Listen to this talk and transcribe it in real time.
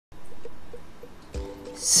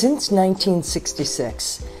Since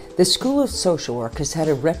 1966, the School of Social Work has had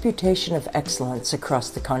a reputation of excellence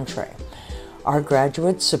across the country. Our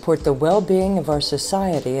graduates support the well-being of our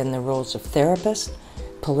society in the roles of therapists,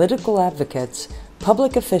 political advocates,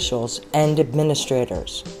 public officials, and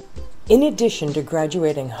administrators. In addition to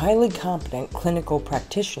graduating highly competent clinical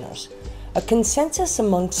practitioners, a consensus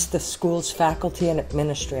amongst the school's faculty and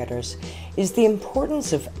administrators is the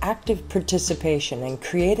importance of active participation in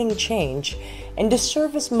creating change and to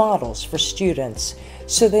serve as models for students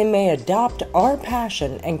so they may adopt our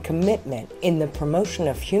passion and commitment in the promotion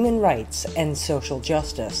of human rights and social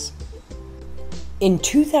justice. In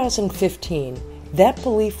 2015, that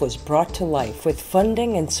belief was brought to life with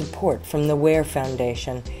funding and support from the Ware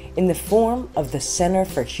Foundation in the form of the Center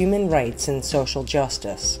for Human Rights and Social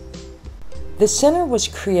Justice. The center was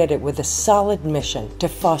created with a solid mission to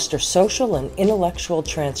foster social and intellectual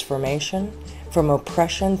transformation from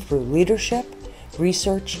oppression through leadership,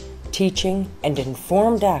 research, teaching, and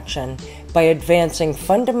informed action by advancing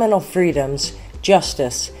fundamental freedoms,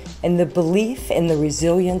 justice, and the belief in the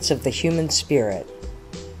resilience of the human spirit.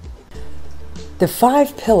 The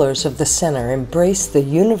 5 pillars of the center embrace the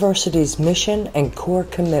university's mission and core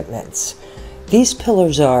commitments. These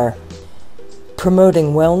pillars are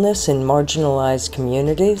promoting wellness in marginalized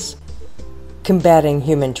communities, combating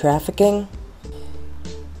human trafficking,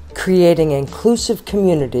 creating inclusive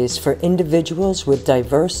communities for individuals with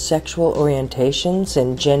diverse sexual orientations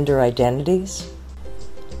and gender identities,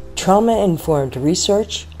 trauma-informed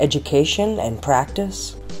research, education, and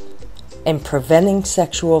practice, and preventing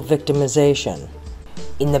sexual victimization.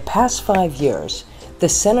 In the past 5 years, the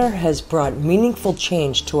center has brought meaningful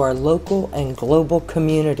change to our local and global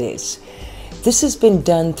communities. This has been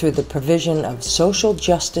done through the provision of social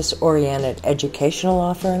justice-oriented educational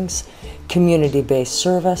offerings, community-based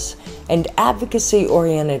service, and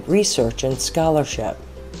advocacy-oriented research and scholarship.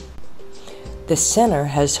 The center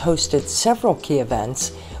has hosted several key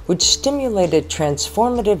events which stimulated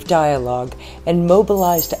transformative dialogue and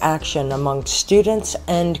mobilized action among students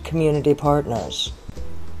and community partners.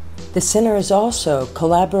 The center has also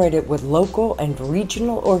collaborated with local and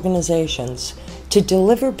regional organizations to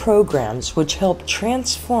deliver programs which help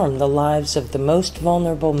transform the lives of the most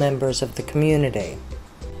vulnerable members of the community.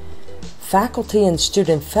 Faculty and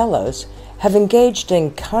student fellows have engaged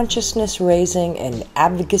in consciousness-raising and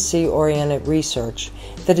advocacy-oriented research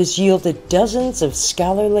that has yielded dozens of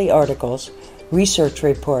scholarly articles, research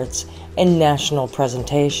reports, and national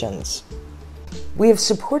presentations. We have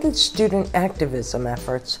supported student activism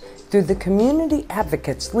efforts through the Community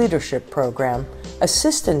Advocates Leadership Program,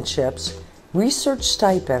 assistantships, research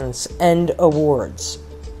stipends, and awards.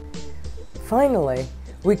 Finally,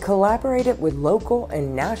 we collaborated with local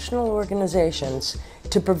and national organizations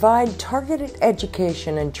to provide targeted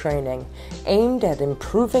education and training aimed at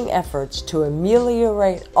improving efforts to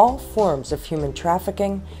ameliorate all forms of human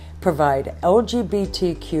trafficking, provide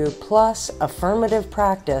LGBTQ+ affirmative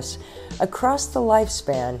practice across the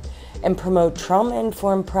lifespan, and promote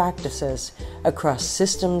trauma-informed practices across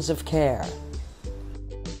systems of care.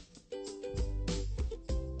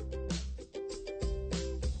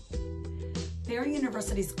 Ware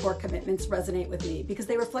University's core commitments resonate with me because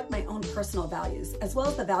they reflect my own personal values, as well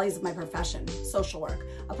as the values of my profession, social work,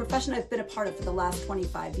 a profession I've been a part of for the last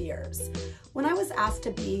 25 years. When I was asked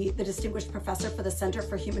to be the Distinguished Professor for the Center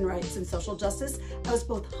for Human Rights and Social Justice, I was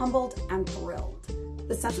both humbled and thrilled.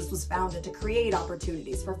 The Center was founded to create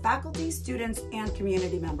opportunities for faculty, students, and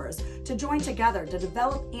community members to join together to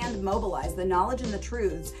develop and mobilize the knowledge and the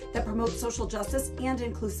truths that promote social justice and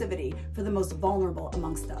inclusivity for the most vulnerable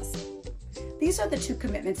amongst us. These are the 2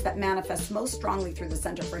 commitments that manifest most strongly through the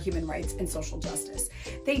Center for Human Rights and Social Justice.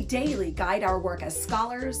 They daily guide our work as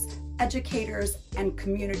scholars, educators, and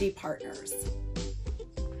community partners.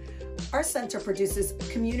 Our center produces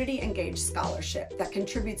community-engaged scholarship that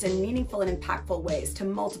contributes in meaningful and impactful ways to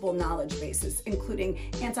multiple knowledge bases, including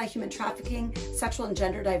anti-human trafficking, sexual and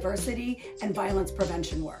gender diversity, and violence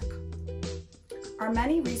prevention work. Our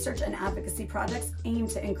many research and advocacy projects aim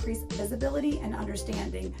to increase visibility and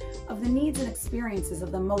understanding of the needs and experiences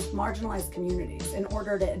of the most marginalized communities in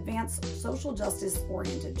order to advance social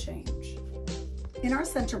justice-oriented change. In our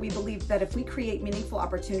center, we believe that if we create meaningful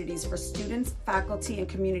opportunities for students, faculty, and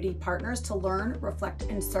community partners to learn, reflect,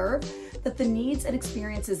 and serve, that the needs and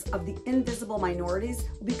experiences of the invisible minorities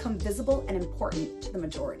will become visible and important to the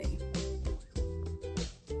majority.